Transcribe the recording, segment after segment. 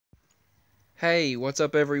Hey, what's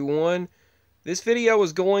up everyone? This video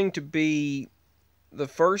is going to be the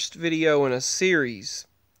first video in a series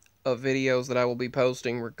of videos that I will be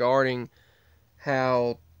posting regarding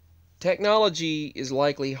how technology is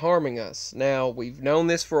likely harming us. Now, we've known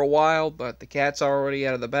this for a while, but the cat's already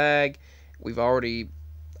out of the bag. We've already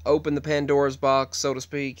opened the Pandora's box, so to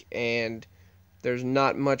speak, and there's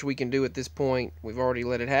not much we can do at this point. We've already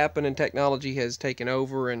let it happen, and technology has taken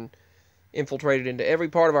over and infiltrated into every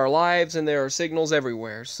part of our lives, and there are signals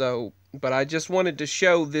everywhere. But I just wanted to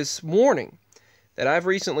show this warning that I've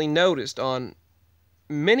recently noticed on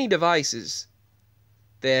many devices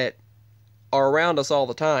that are around us all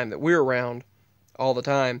the time, that we're around all the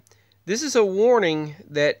time. This is a warning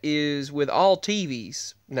that is with all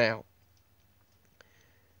TVs now.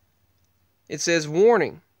 It says,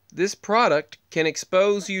 warning, this product can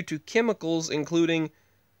expose you to chemicals including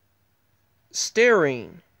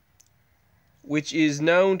styrene, which is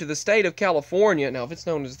known to the state of California. Now, if it's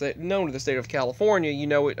known to the state of California, you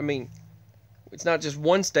know it. I mean, it's not just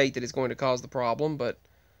one state that is going to cause the problem, but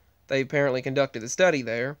they apparently conducted a study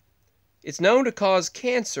there. It's known to cause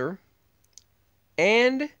cancer,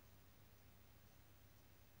 and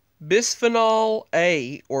bisphenol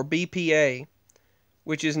A, or BPA,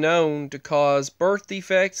 which is known to cause birth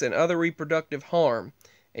defects and other reproductive harm.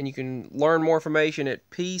 And you can learn more information at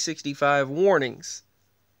p65warnings.ca.gov.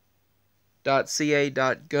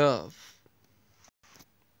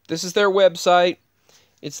 This is their website.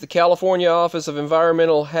 It's the California Office of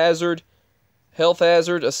Environmental Health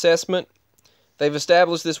Hazard Assessment. They've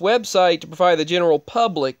established this website to provide the general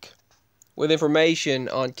public with information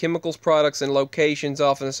on chemicals, products, and locations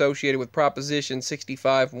often associated with Proposition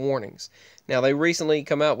 65 warnings. Now, they recently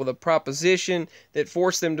come out with a proposition that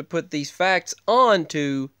forced them to put these facts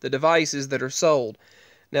onto the devices that are sold.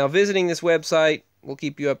 Now, visiting this website will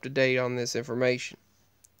keep you up to date on this information.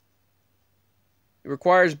 It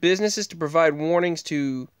requires businesses to provide warnings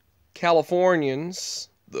to Californians.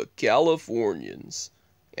 The Californians.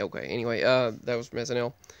 Okay, anyway, that was from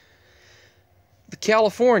SNL. The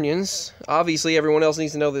Californians, obviously everyone else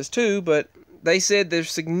needs to know this too, but they said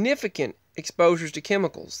there's significant exposures to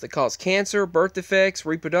chemicals that cause cancer, birth defects,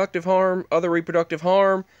 reproductive harm, other reproductive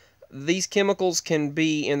harm. These chemicals can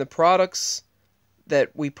be in the products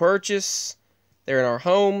that we purchase. They're in our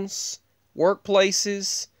homes,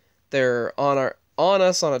 workplaces. They're on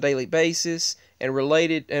us on a daily basis, and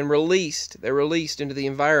released. They're released into the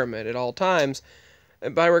environment at all times.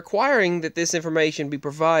 And by requiring that this information be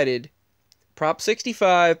provided,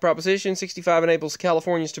 Proposition 65 enables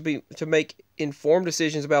Californians to make informed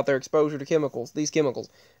decisions about their exposure to these chemicals.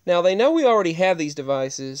 Now, they know we already have these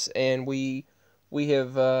devices, and we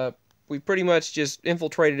pretty much just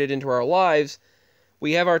infiltrated it into our lives.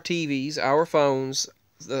 We have our TVs, our phones,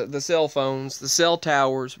 the cell phones, the cell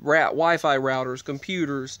towers, Wi-Fi routers,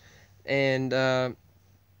 computers, and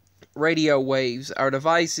radio waves, our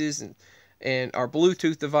devices, and our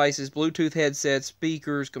Bluetooth devices, Bluetooth headsets,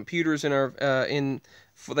 speakers, computers in our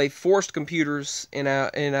they forced computers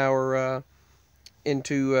into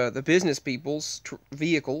the business people's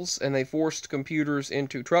vehicles, and they forced computers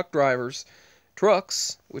into truck drivers'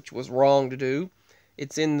 trucks, which was wrong to do.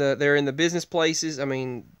 They're in the business places. I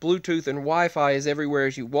mean, Bluetooth and Wi-Fi is everywhere.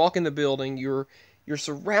 As you walk in the building, you're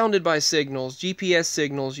surrounded by signals, GPS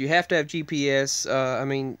signals. You have to have GPS. I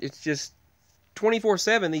mean, it's just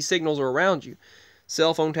 24/7, these signals are around you.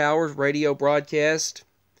 Cell phone towers, radio broadcast.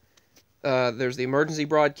 There's the emergency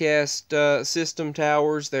broadcast system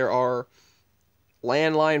towers. There are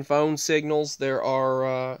landline phone signals. There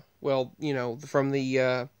are, well, you know,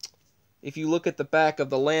 if you look at the back of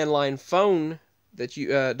the landline phone that you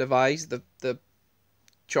device, the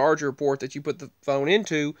charger port that you put the phone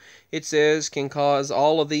into, it says can cause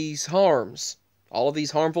all of these harms, all of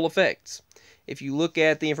these harmful effects. If you look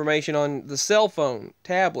at the information on the cell phone,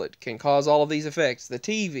 tablet, can cause all of these effects. The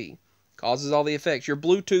TV causes all the effects. Your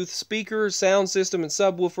Bluetooth speaker, sound system, and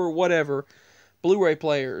subwoofer, whatever, Blu-ray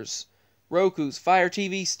players, Roku's, Fire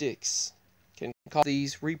TV sticks, can cause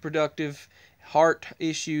these reproductive heart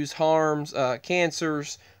issues, harms,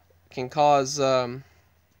 cancers, could cause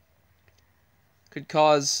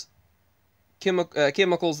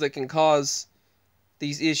chemicals that can cause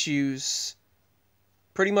these issues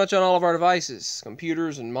pretty much on all of our devices,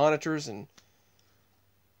 computers and monitors, and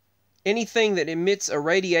anything that emits a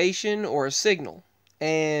radiation or a signal.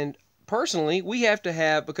 And personally, we have to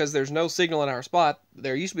have, because there's no signal in our spot,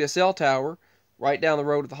 there used to be a cell tower right down the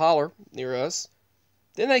road at the holler near us.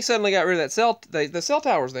 Then they suddenly got rid of that the cell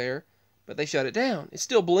tower's there, but they shut it down. It's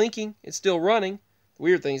still blinking, it's still running. The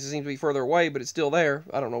weird thing is it seems to be further away, but it's still there.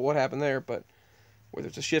 I don't know what happened there, but whether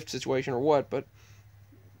it's a shift situation or what, but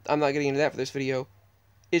I'm not getting into that for this video.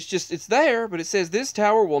 It's just, it's there, but it says this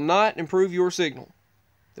tower will not improve your signal.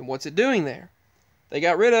 Then what's it doing there? They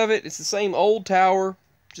got rid of it. It's the same old tower.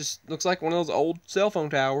 Just looks like one of those old cell phone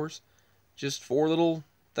towers. Just 4 little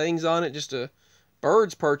things on it. Just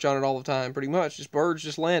birds perch on it all the time, pretty much. Just birds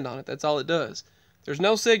just land on it. That's all it does. There's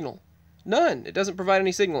no signal. None. It doesn't provide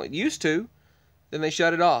any signal. It used to. Then they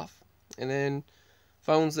shut it off. And then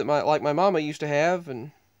phones that like my mama used to have,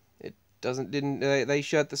 and it they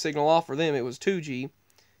shut the signal off for them. It was 2G.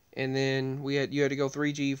 And then you had to go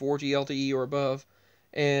 3G, 4G, LTE or above.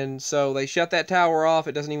 And so they shut that tower off.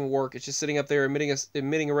 It doesn't even work. It's just sitting up there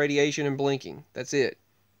emitting a radiation and blinking. That's it.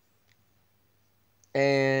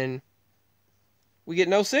 And we get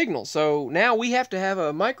no signal. So now we have to have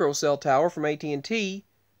a microcell tower from AT&T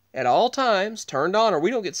at all times turned on, or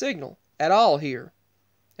we don't get signal at all here.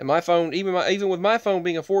 And my phone, even with my phone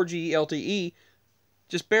being a 4G LTE,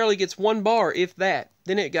 just barely gets 1 bar, if that.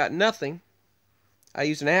 Then it got nothing. I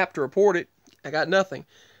used an app to report it. I got nothing.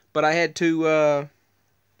 But I had to,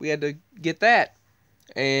 we had to get that.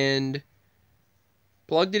 And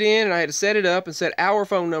plugged it in, and I had to set it up and set our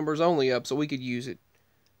phone numbers only up so we could use it.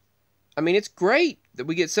 I mean, it's great that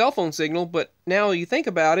we get cell phone signal, but now you think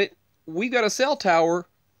about it, we've got a cell tower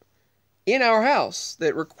in our house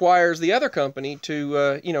that requires the other company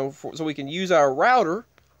to, so we can use our router,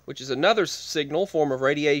 which is another signal form of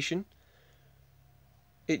radiation.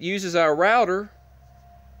 It uses our router,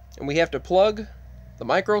 and we have to plug the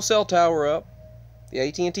micro cell tower up, the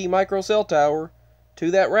AT&T micro cell tower,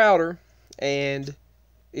 to that router, and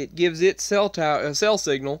it gives it cell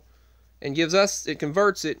signal, and it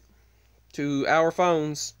converts it to our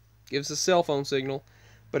phones, gives us cell phone signal,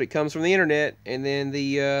 but it comes from the internet, and then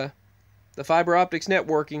the fiber optics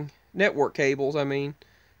network cables,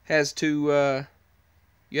 has to,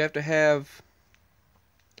 you have to have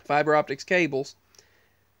fiber optics cables.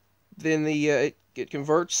 Then it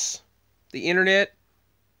converts the internet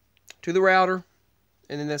to the router,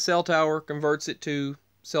 and then the cell tower converts it to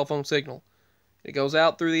cell phone signal. It goes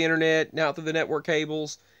out through the internet, and out through the network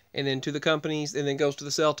cables, and then to the companies, and then goes to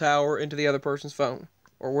the cell tower and to the other person's phone,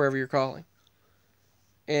 or wherever you're calling.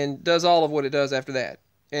 And does all of what it does after that.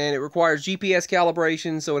 And it requires GPS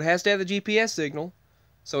calibration, so it has to have the GPS signal.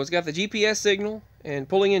 So it's got the GPS signal, and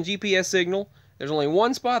pulling in GPS signal, there's only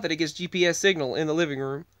one spot that it gets GPS signal in the living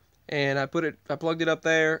room. And I plugged it up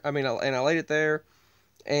there, and I laid it there.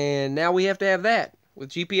 And now we have to have that, with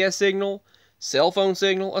GPS signal, cell phone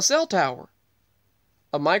signal, a cell tower.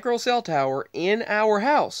 A micro cell tower in our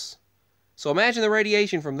house. So imagine the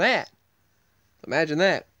radiation from that. Imagine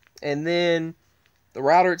that. And then the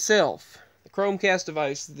router itself, the Chromecast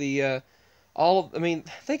device, think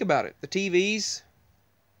about it. The TVs,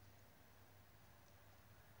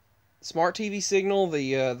 smart TV signal,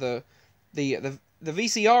 the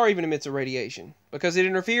VCR even emits a radiation because it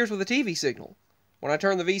interferes with the TV signal. When I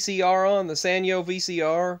turn the VCR on, the Sanyo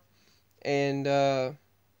VCR and the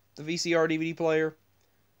VCR DVD player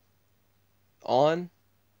on,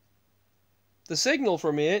 the signal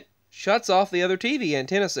from it shuts off the other TV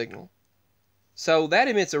antenna signal. So that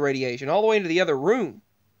emits a radiation all the way into the other room.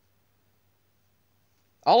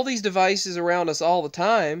 All these devices around us all the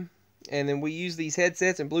time, and then we use these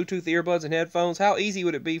headsets and Bluetooth earbuds and headphones. How easy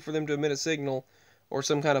would it be for them to emit a signal or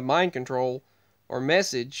some kind of mind control or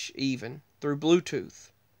message even through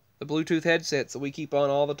Bluetooth? The Bluetooth headsets that we keep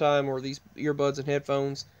on all the time, or these earbuds and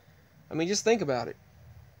headphones. Just think about it.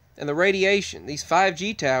 And the radiation, these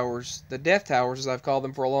 5G towers, the death towers as I've called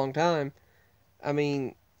them for a long time,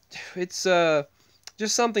 it's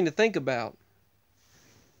just something to think about.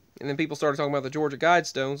 And then people started talking about the Georgia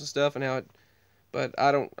Guidestones and stuff, and how it, but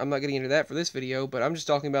I'm not getting into that for this video, but I'm just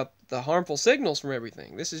talking about the harmful signals from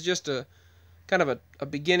everything. This is just a kind of a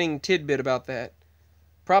beginning tidbit about that.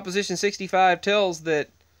 Proposition 65 tells that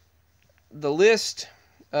the list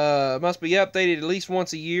must be updated at least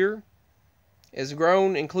once a year. Has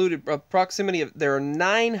grown, included proximity of, there are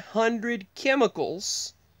 900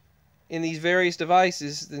 chemicals in these various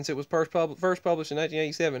devices since it was first published in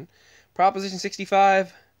 1987. Proposition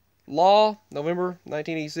 65 law, November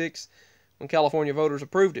 1986, when California voters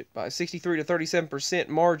approved it by a 63 to 37%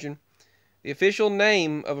 margin. The official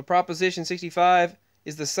name of a Proposition 65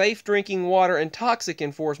 is the Safe Drinking Water and Toxic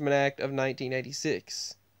Enforcement Act of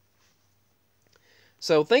 1986.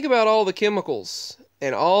 So think about all the chemicals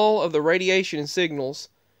and all of the radiation and signals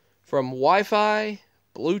from Wi-Fi,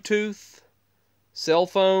 Bluetooth, cell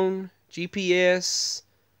phone, GPS,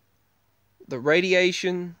 the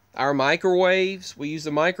radiation, our microwaves. We use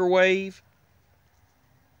the microwave.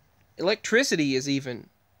 Electricity is even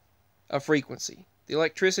a frequency. The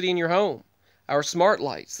electricity in your home. Our smart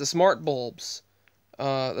lights, the smart bulbs,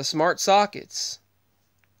 the smart sockets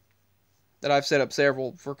that I've set up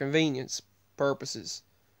several for convenience purposes.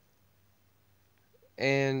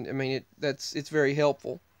 And I mean it's very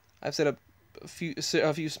helpful. I've set up a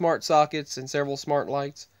few smart sockets and several smart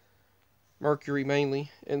lights, Mercury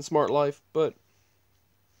mainly, and Smart Life. But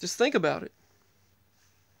just think about it.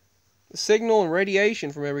 The signal and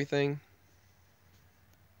radiation from everything.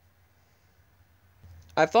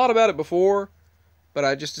 I've thought about it before, but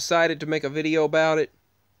I just decided to make a video about it.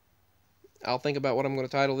 I'll think about what I'm going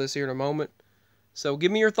to title this here in a moment. So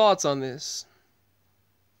give me your thoughts on this.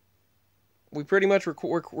 We pretty much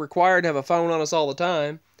required to have a phone on us all the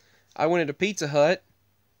time. I went into Pizza Hut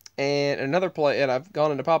and another place, and I've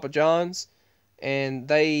gone into Papa John's, and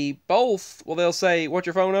they both, well, they'll say, "What's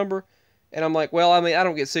your phone number?" And I'm like, well, I mean, I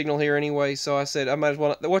don't get signal here anyway, so I said, I might as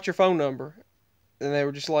well, "What's your phone number?" And they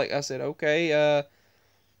were just like, I said, okay,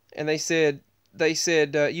 and they said,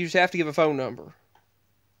 you just have to give a phone number.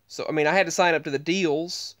 So, I mean, I had to sign up to the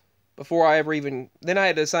deals before I ever even, then I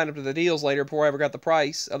had to sign up to the deals later before I ever got the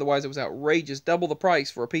price. Otherwise, it was outrageous, double the price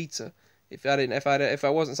for a pizza if I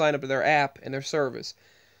wasn't signed up to their app and their service.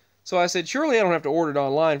 So I said, surely I don't have to order it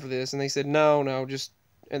online for this. And they said, no, just,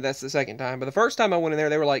 and that's the second time. But the first time I went in there,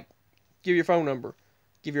 they were like, give your phone number,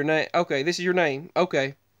 give your name. Okay, this is your name.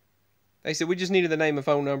 Okay. They said, we just needed the name and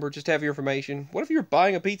phone number, just have your information. What if you're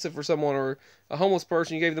buying a pizza for someone or a homeless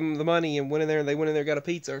person, you gave them the money and went in there and they went in there and got a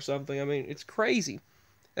pizza or something? I mean, it's crazy.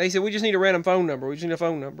 They said, we just need a random phone number. We just need a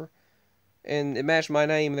phone number. And it matched my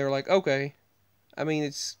name, and they were like, okay. I mean,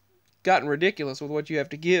 it's gotten ridiculous with what you have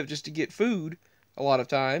to give just to get food a lot of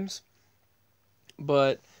times.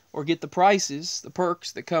 But, or get the prices, the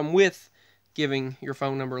perks that come with giving your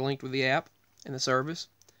phone number linked with the app and the service.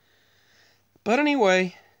 But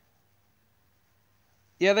anyway,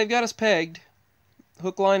 yeah, they've got us pegged.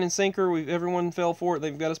 Hook, line, and sinker, everyone fell for it.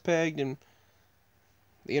 They've got us pegged, and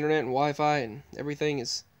the internet and Wi-Fi and everything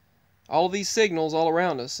is all of these signals all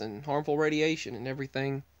around us and harmful radiation and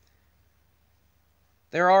everything.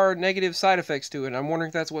 There are negative side effects to it. I'm wondering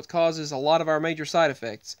if that's what causes a lot of our major side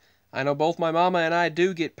effects. I know both my mama and I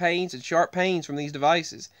do get pains and sharp pains from these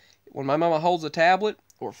devices. When my mama holds a tablet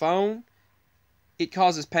or phone, it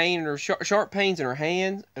causes pain in her sharp pains in her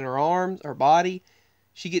hands and her arms, her body.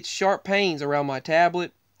 She gets sharp pains around my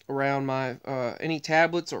tablet, around my any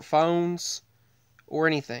tablets or phones or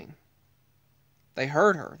anything. They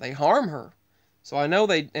hurt her. They harm her. So I know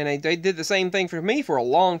they did the same thing for me for a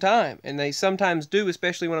long time, and they sometimes do,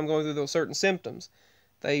 especially when I'm going through those certain symptoms.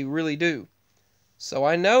 They really do. So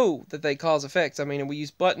I know that they cause effects. I mean, we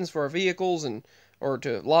use buttons for our vehicles or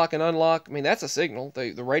to lock and unlock. I mean, that's a signal.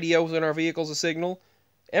 The radios in our vehicles a signal.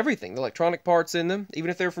 Everything, the electronic parts in them, even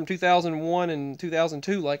if they're from 2001 and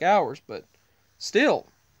 2002 like ours, but still.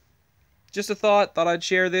 Just a thought I'd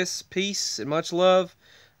share this. Peace and much love.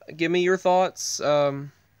 Give me your thoughts. And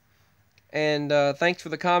thanks for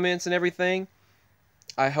the comments and everything.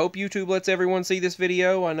 I hope YouTube lets everyone see this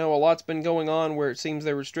video. I know a lot's been going on where it seems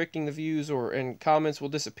they're restricting the views and comments will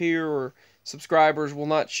disappear or subscribers will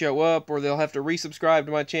not show up or they'll have to resubscribe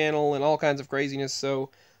to my channel and all kinds of craziness. So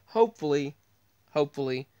hopefully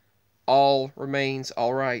all remains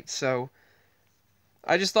alright. So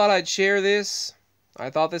I just thought I'd share this. I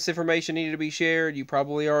thought this information needed to be shared. You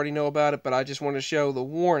probably already know about it, but I just want to show the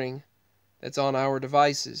warning that's on our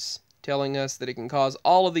devices, telling us that it can cause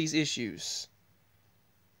all of these issues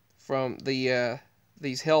from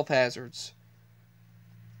these health hazards.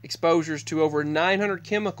 Exposures to over 900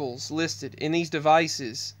 chemicals listed in these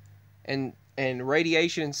devices and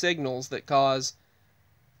radiation and signals that cause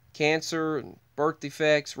cancer and birth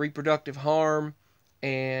defects, reproductive harm,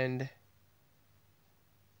 and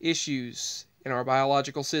issues in our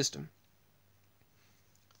biological system.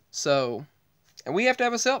 So, and we have to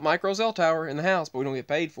have a micro cell tower in the house, but we don't get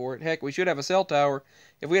paid for it. Heck, we should have a cell tower.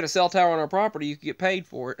 If we had a cell tower on our property, you could get paid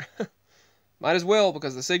for it. Might as well,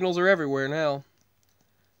 because the signals are everywhere now.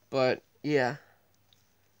 But, yeah.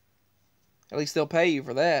 At least they'll pay you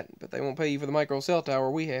for that, but they won't pay you for the micro cell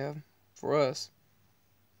tower we have for us.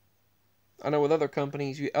 I know with other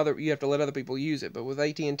companies, you have to let other people use it, but with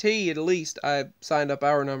AT&T, at least, I signed up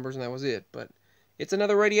our numbers and that was it. But it's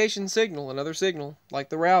another radiation signal, another signal, like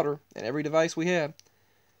the router and every device we have.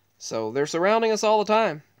 So they're surrounding us all the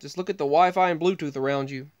time. Just look at the Wi-Fi and Bluetooth around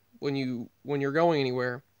you when you're going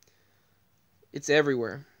anywhere. It's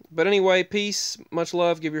everywhere. But anyway, peace, much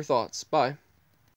love, give your thoughts. Bye.